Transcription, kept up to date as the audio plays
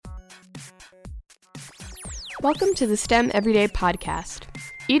Welcome to the STEM Everyday Podcast.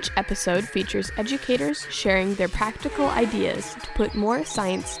 Each episode features educators sharing their practical ideas to put more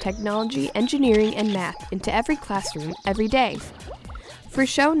science, technology, engineering, and math into every classroom every day. For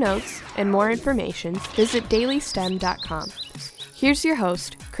show notes and more information, visit dailystem.com. Here's your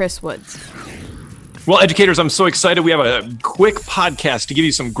host, Chris Woods. Well, educators, I'm so excited. We have a quick podcast to give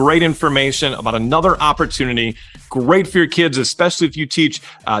you some great information about another opportunity. Great for your kids, especially if you teach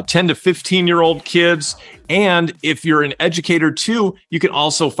 10 to 15-year-old kids. And if you're an educator too, you can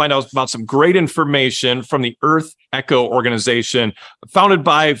also find out about some great information from the Earth Echo organization, founded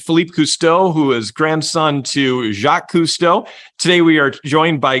by Philippe Cousteau, who is grandson to Jacques Cousteau. Today, we are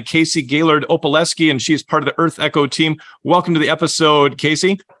joined by Casey Gaylord-Opaleski, and she is part of the Earth Echo team. Welcome to the episode,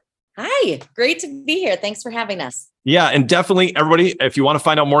 Casey. Hi, great to be here. Thanks for having us. Yeah, and definitely everybody, if you want to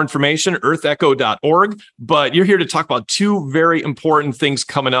find out more information, earthecho.org. But you're here to talk about two very important things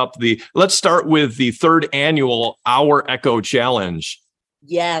coming up. Let's start with the third annual Our Echo Challenge.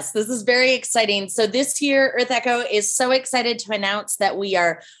 Yes, this is very exciting. So this year, Earth Echo is so excited to announce that we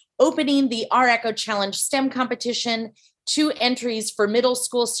are opening the Our Echo Challenge STEM competition to entries for middle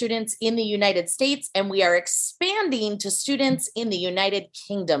school students in the United States, and we are expanding to students in the United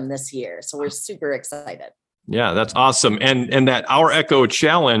Kingdom this year. So we're super excited. Yeah, that's awesome. And that Our Echo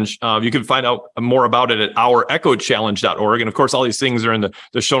Challenge, you can find out more about it at ourechochallenge.org. And of course, all these things are in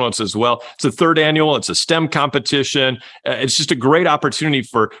the show notes as well. It's the third annual. It's a STEM competition. It's just a great opportunity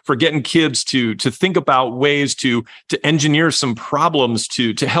for getting kids to think about ways to engineer some problems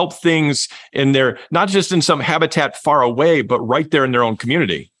to help things in their, not just in some habitat far away, but right there in their own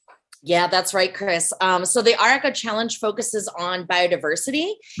community. Yeah, that's right, Chris. So the Our Echo Challenge focuses on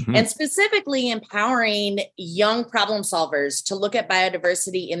biodiversity and specifically empowering young problem solvers to look at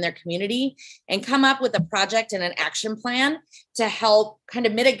biodiversity in their community and come up with a project and an action plan to help kind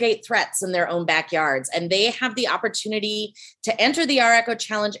of mitigate threats in their own backyards. And they have the opportunity to enter the Our Echo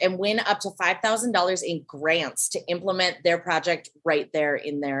Challenge and win up to $5,000 in grants to implement their project right there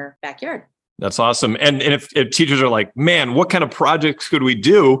in their backyard. That's awesome. And if teachers are like, man, what kind of projects could we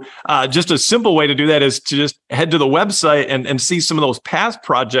do? Just a simple way to do that is to just head to the website and see some of those past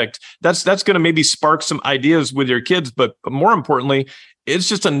projects. That's going to maybe spark some ideas with your kids. But more importantly, it's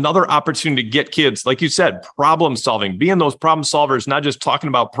just another opportunity to get kids, like you said, problem solving, being those problem solvers, not just talking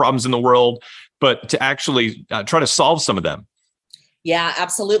about problems in the world, but to actually try to solve some of them. Yeah,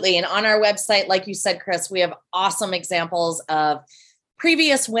 absolutely. And on our website, like you said, Chris, we have awesome examples of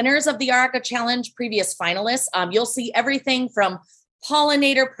previous winners of the Our Echo Challenge, previous finalists. You'll see everything from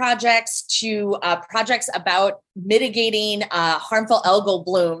pollinator projects to projects about mitigating harmful algal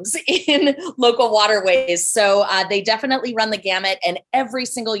blooms in local waterways. So they definitely run the gamut. And every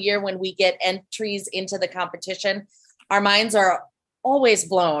single year when we get entries into the competition, our minds are always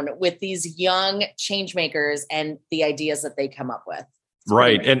blown with these young change makers and the ideas that they come up with.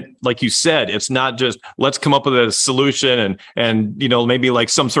 Right. And like you said, it's not just let's come up with a solution and maybe like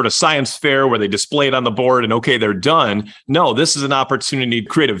some sort of science fair where they display it on the board and okay, they're done. No, this is an opportunity to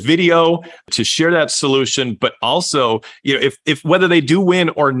create a video to share that solution. But also, if whether they do win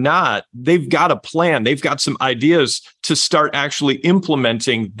or not, they've got a plan. They've got some ideas to start actually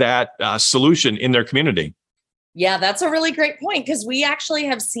implementing that solution in their community. Yeah, that's a really great point because we actually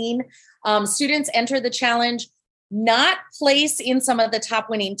have seen students enter the challenge, not place in some of the top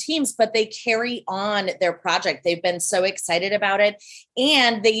winning teams, but they carry on their project. They've been so excited about it.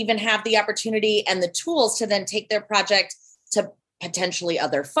 And they even have the opportunity and the tools to then take their project to potentially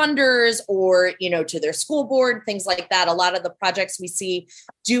other funders or, to their school board, things like that. A lot of the projects we see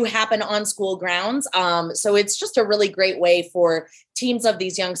do happen on school grounds. So it's just a really great way for teams of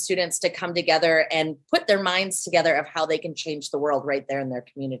these young students to come together and put their minds together of how they can change the world right there in their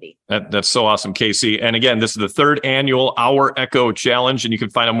community. That's so awesome, Casey. And again, this is the third annual Our Echo Challenge, and you can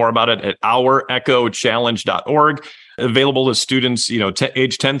find out more about it at ourechochallenge.org. Available to students,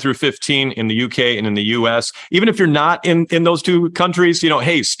 age 10 through 15 in the UK and in the US. Even if you're not in those two countries,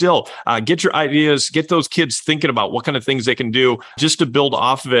 hey, still get your ideas, get those kids thinking about what kind of things they can do just to build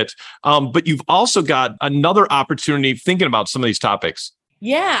off of it. But you've also got another opportunity thinking about some of these topics.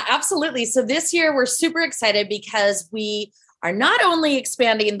 Yeah, absolutely. So this year we're super excited because we are not only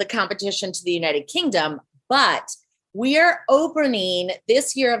expanding the competition to the United Kingdom, but we are opening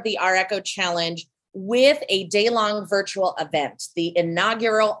this year of the Our Echo Challenge with a day-long virtual event, the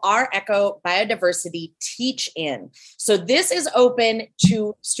inaugural Our Echo Biodiversity Teach-In. So this is open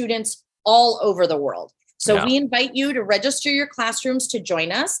to students all over the world. So we invite you to register your classrooms to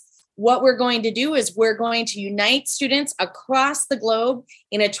join us. What we're going to do is we're going to unite students across the globe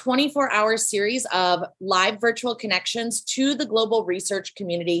in a 24-hour series of live virtual connections to the global research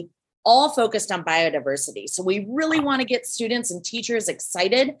community all focused on biodiversity. So we really want to get students and teachers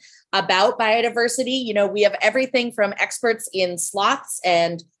excited about biodiversity. You know, we have everything from experts in sloths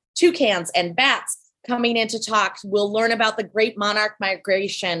and toucans and bats coming in to talk. We'll learn about the great monarch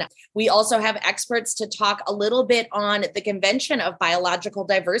migration. We also have experts to talk a little bit on the Convention of Biological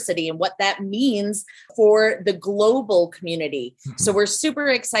Diversity and what that means for the global community. So we're super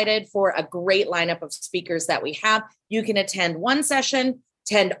excited for a great lineup of speakers that we have. You can attend one session,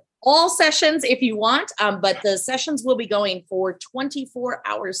 attend all sessions if you want, but the sessions will be going for 24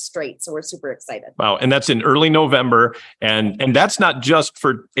 hours straight. So we're super excited. Wow. And that's in early November. And that's not just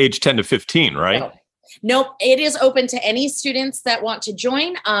for age 10 to 15, right? No. Nope, it is open to any students that want to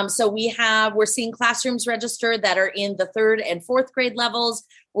join. So we're seeing classrooms register that are in the 3rd and 4th grade levels.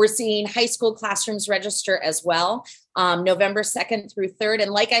 We're seeing high school classrooms register as well, November 2nd through 3rd.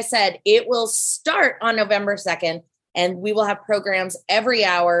 And like I said, it will start on November 2nd, and we will have programs every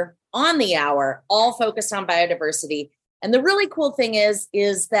hour on the hour, all focused on biodiversity. And the really cool thing is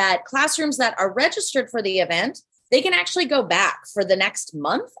that classrooms that are registered for the event, they can actually go back for the next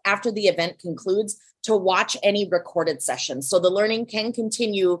month after the event concludes to watch any recorded sessions. So the learning can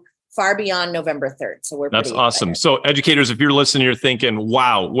continue far beyond November 3rd. So that's awesome. So educators, if you're listening, you're thinking,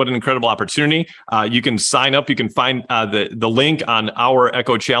 wow, what an incredible opportunity. You can sign up. You can find the link on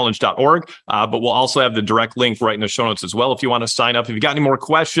ourechochallenge.org, but we'll also have the direct link right in the show notes as well. If you want to sign up, if you've got any more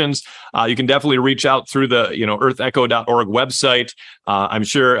questions, you can definitely reach out through the earthecho.org website. I'm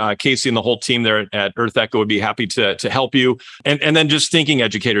sure Casey and the whole team there at Earth Echo would be happy to help you. And then just thinking,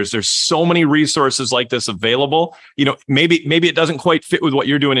 educators, there's so many resources like this available. You know, maybe it doesn't quite fit with what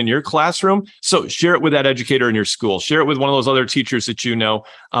you're doing in your classroom. So share it with that educator in your school. Share it with one of those other teachers that you know.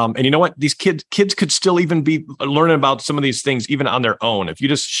 And you know what? These kids could still even be learning about some of these things even on their own. If you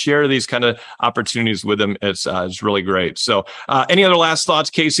just share these kind of opportunities with them, it's really great. So any other last thoughts,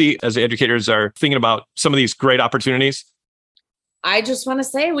 Casey, as the educators are thinking about some of these great opportunities? I just want to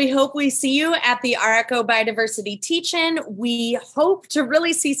say, we hope we see you at the Our Echo Biodiversity Teach-In. We hope to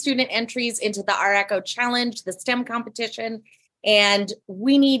really see student entries into the Our Echo Challenge, the STEM competition. And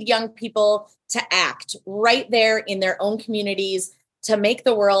we need young people to act right there in their own communities to make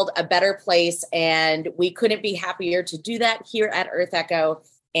the world a better place. And we couldn't be happier to do that here at Earth Echo.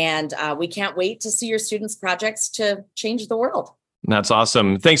 And we can't wait to see your students' projects to change the world. That's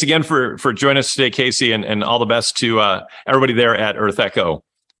awesome. Thanks again for joining us today, Casey, and all the best to everybody there at Earth Echo.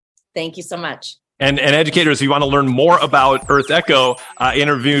 Thank you so much. And educators, if you want to learn more about Earth Echo, I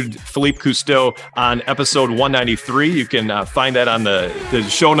interviewed Philippe Cousteau on episode 193. You can find that on the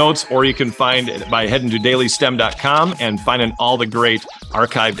show notes, or you can find it by heading to dailystem.com and finding all the great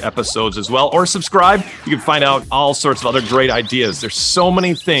archived episodes as well. Or subscribe. You can find out all sorts of other great ideas. There's so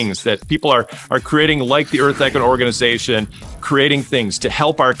many things that people are creating, like the Earth Echo organization, creating things to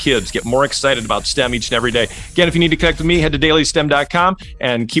help our kids get more excited about STEM each and every day. Again, if you need to connect with me, head to dailystem.com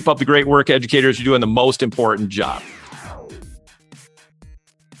and keep up the great work, educators. You're doing the most important job.